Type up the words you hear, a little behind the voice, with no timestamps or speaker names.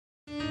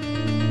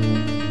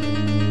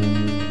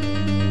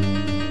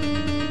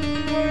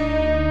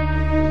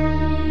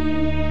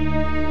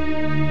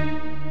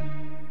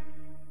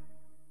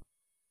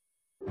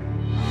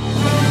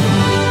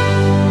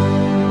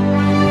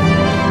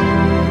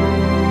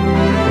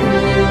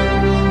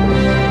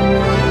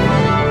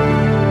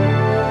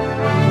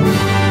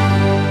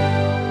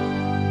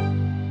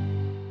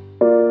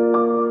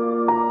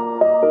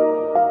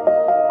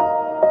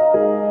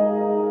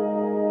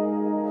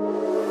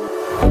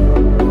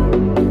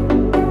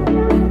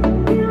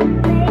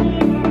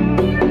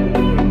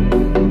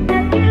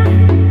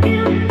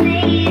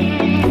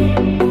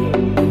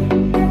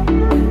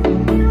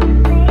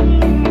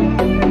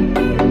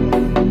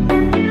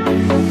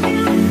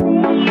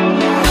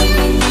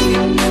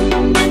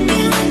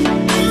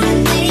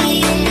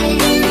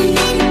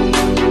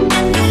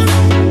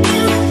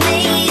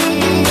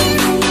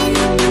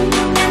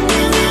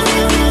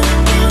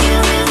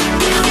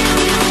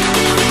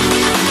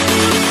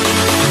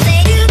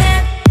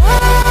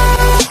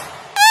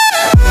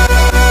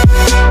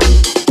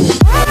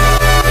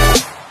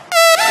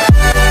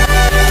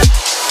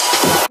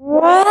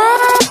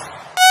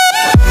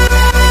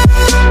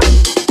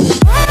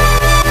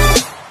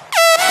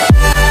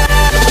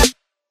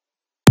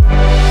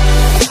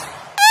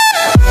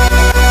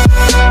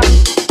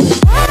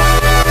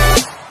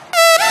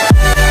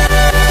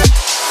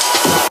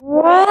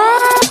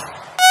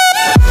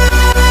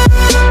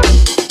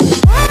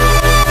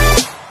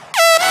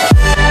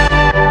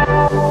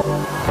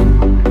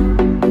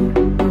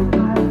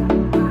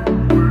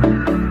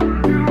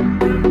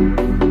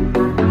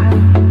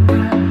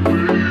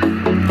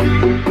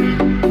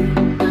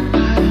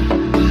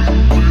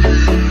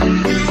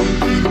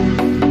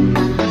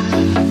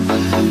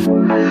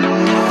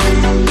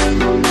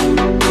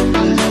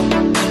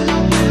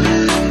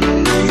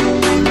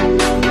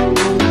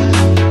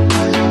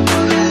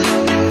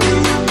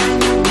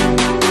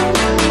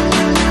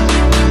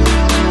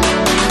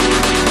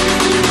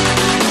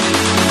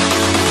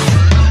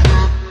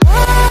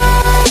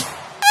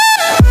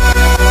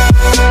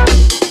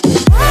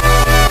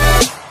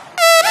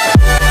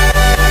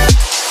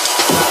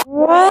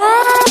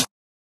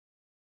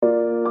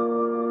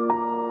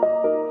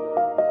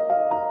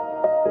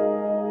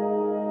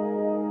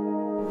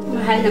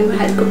mahal na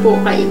mahal ko po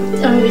kayo.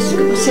 Ang wish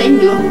ko po sa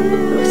inyo,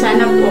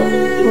 sana po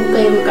huwag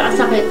kayo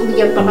magkakasakit.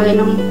 Bigyan pa kayo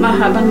ng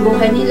mahabang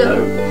buhay ni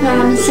Lord.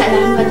 Maraming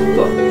salamat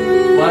po.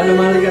 Mahal na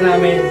mahal ka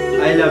namin.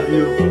 I love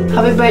you.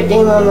 Happy birthday,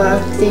 Mama.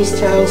 Stay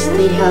strong,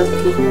 stay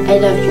healthy. I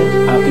love you.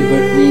 Happy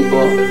birthday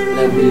po.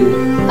 Love you.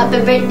 Happy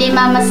birthday,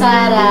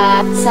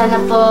 Mama.Sarah.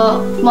 Sana po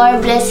more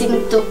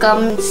blessing to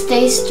come.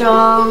 Stay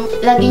strong.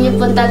 Lagi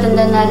niyo po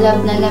tatanda na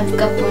love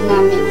ka po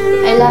namin.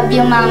 I love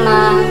you,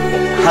 Mama.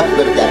 Happy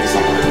birthday,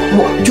 Sarah.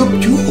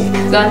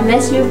 God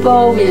bless you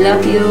po. We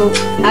love you.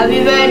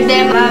 Happy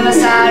birthday,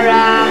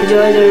 Mama.Sarah.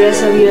 Enjoy the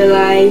rest of your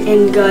life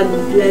and God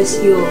bless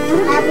you.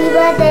 Happy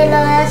birthday,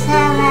 Lola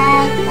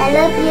Sarah. I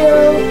love you.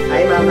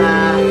 Hi,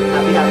 Mama.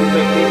 Happy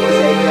birthday po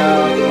sa inyo.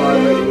 More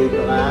birthday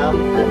to come.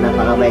 At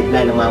napakabait na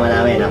ng mama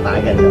namin.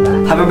 Napakaganda ba?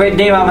 Happy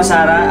birthday, Mama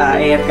Sarah.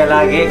 Ingat ka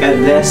lagi. God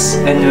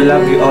bless. And we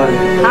love you all.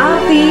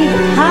 Happy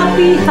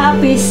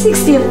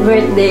 60th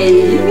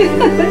birthday.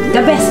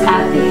 The best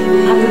ate.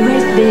 Happy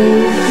birthday.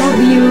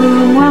 Love you,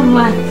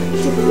 Mama.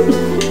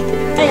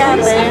 Kaya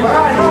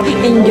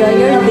enjoy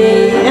your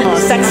day.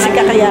 Saksi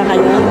ka kaya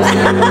kayo.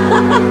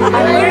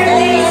 Happy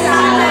birthday,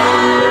 Sarah!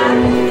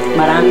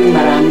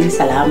 Maraming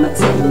salamat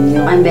sa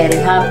inyo. I'm very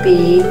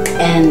happy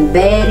and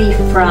very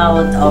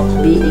proud of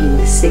being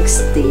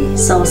 60.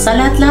 So sa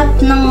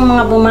lahat-lahat ng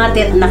mga bumati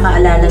at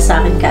nakaalala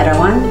sa akin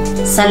kaarawan,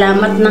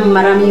 salamat ng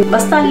marami.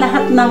 Basta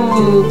lahat ng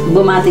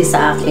bumati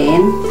sa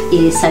akin,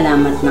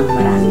 salamat ng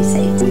marami sa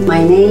inyo.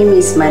 My name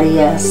is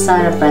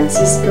Ma.Sarah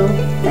Francisco.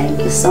 Thank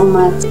you so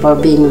much for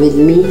being with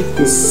me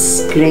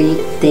this great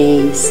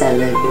day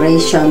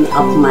celebration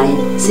of my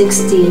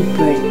 60th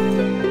birthday.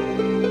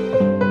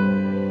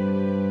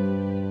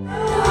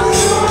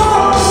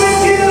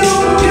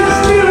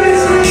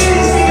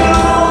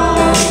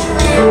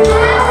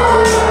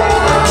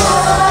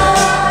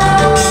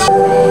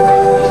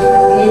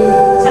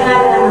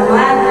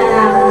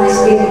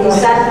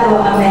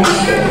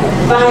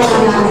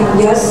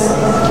 Diyos,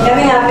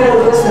 kami nga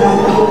pinulubos na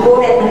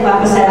nagpupulit at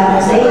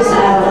nagpapasalamat sa iyo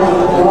sa araw na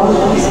ito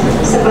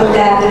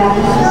sapagkat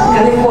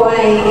kami po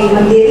ay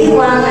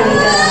magdiriwang ng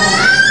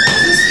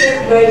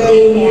 60th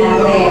birthday ni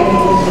Ate.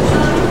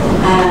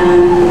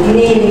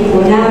 Hinihiling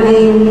po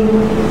namin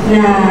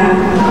na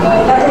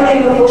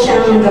patuloy mo po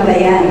siyang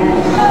gabayan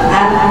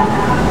at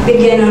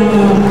bigyan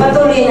ng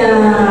patuloy na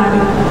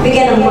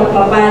bigyan ng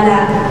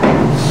pagpapala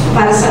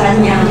para sa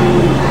kanyang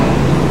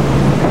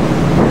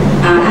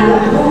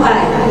hanap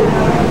buhay,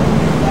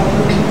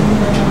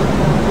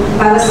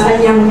 para sa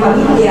kanyang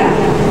pamilya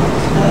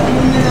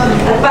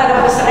at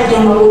para po sa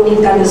kanyang mabuting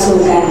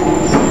kalusugan.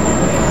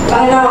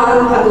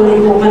 Panginoon,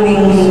 patuloy po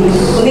kaming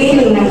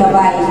humihiling ng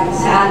gabay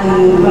sa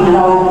aming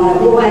pangalawa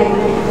ng buhay.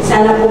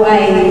 Sana po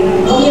ay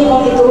huwag niyo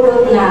pong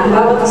itulot na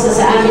bawat isa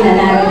sa amin na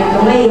narito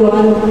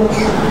ngayon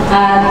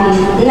at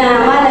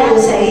na malayo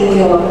sa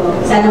iyo.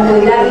 Sana po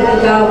lagi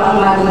ikaw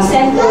ang maging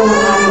sentro ng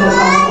aming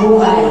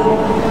pamumuhay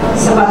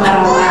sa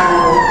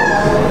pang-araw-araw.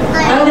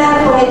 Ang lahat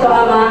po ito,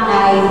 Ama,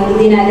 ay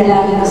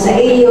dinadalangin ko sa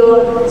iyo,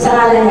 sa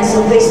ngalan ni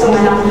Yesu Kristo,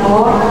 anak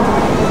mo,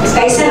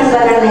 kaysa ng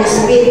banal na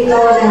Espiritu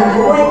na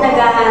nabuhay at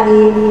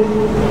nag-ahari,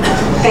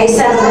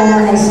 kaysa ng banal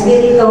na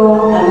Espiritu,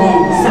 Amen.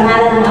 Sa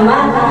ngalan ng Ama,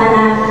 ng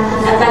Anak,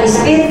 at ng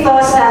Espiritu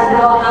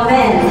Santo,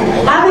 Amen.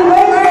 Happy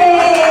birthday!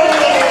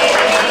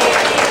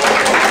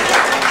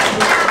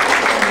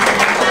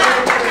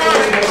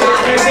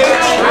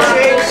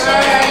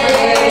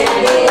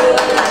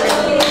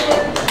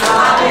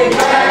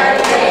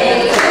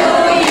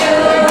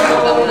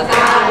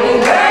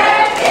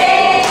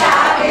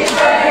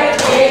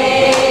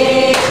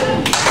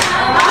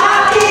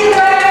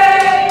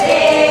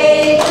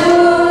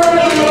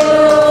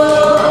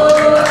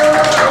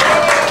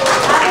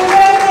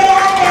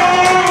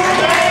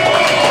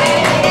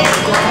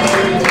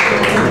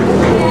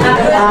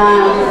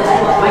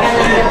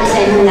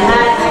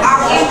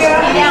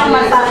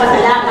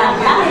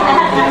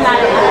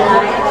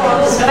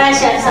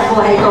 Sa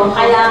buhay ko,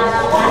 kaya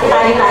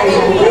tayo.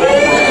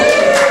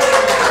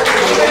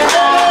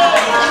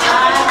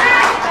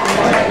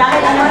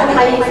 Dahil ano po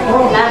kayo,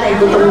 natin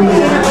gutom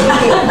muna.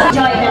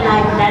 Enjoy the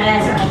night, the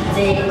rest of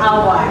the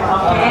hour,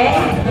 okay?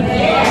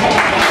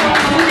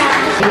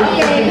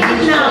 Okay,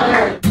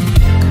 now.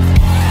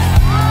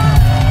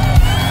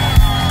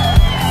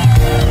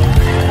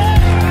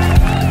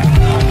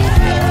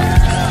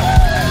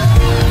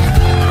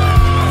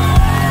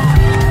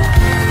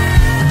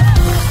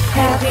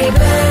 Happy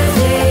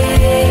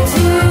birthday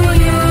to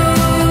you.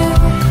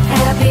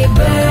 Happy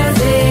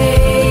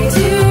birthday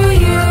to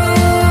you.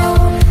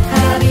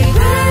 Happy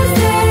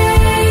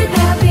birthday,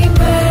 happy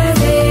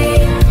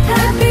birthday,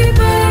 happy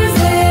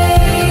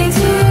birthday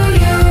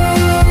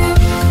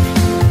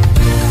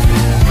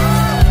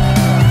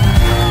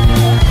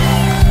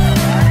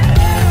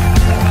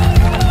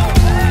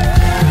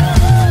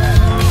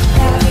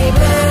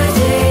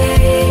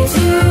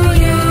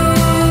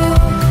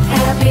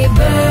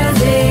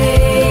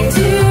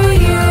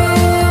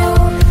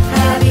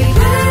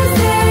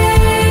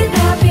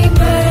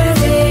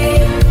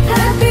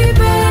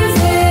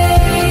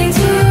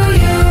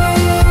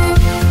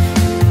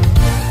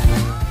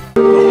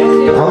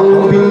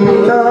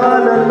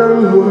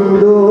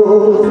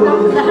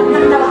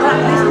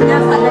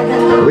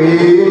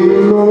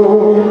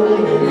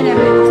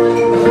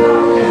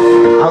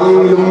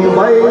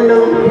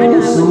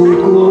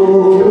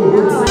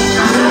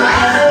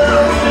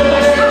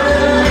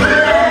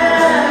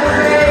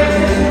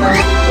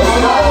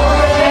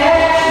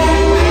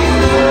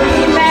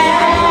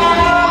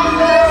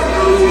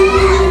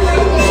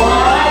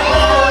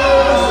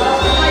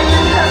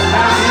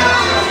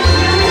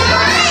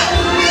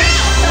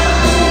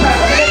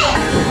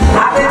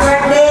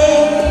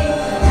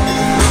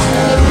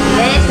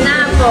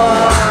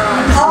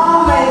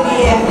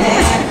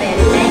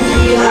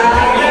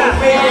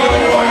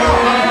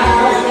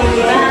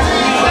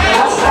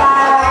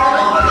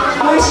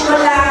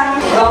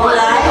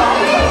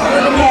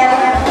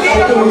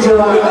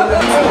enjoy.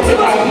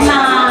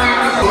 Love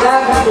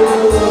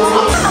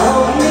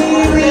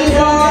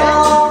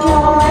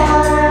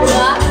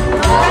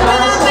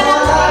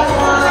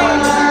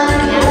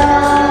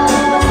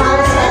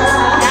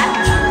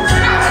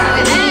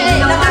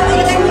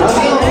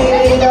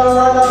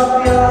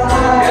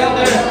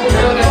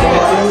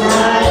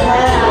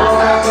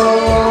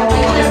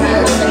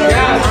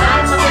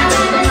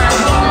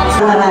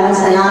Maraming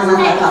salamat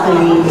at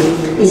ako'y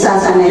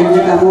isasanay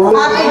kita mo.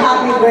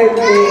 Happy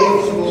birthday!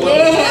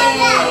 Yay!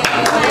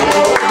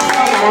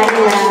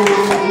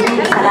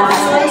 Maraming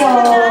salamat.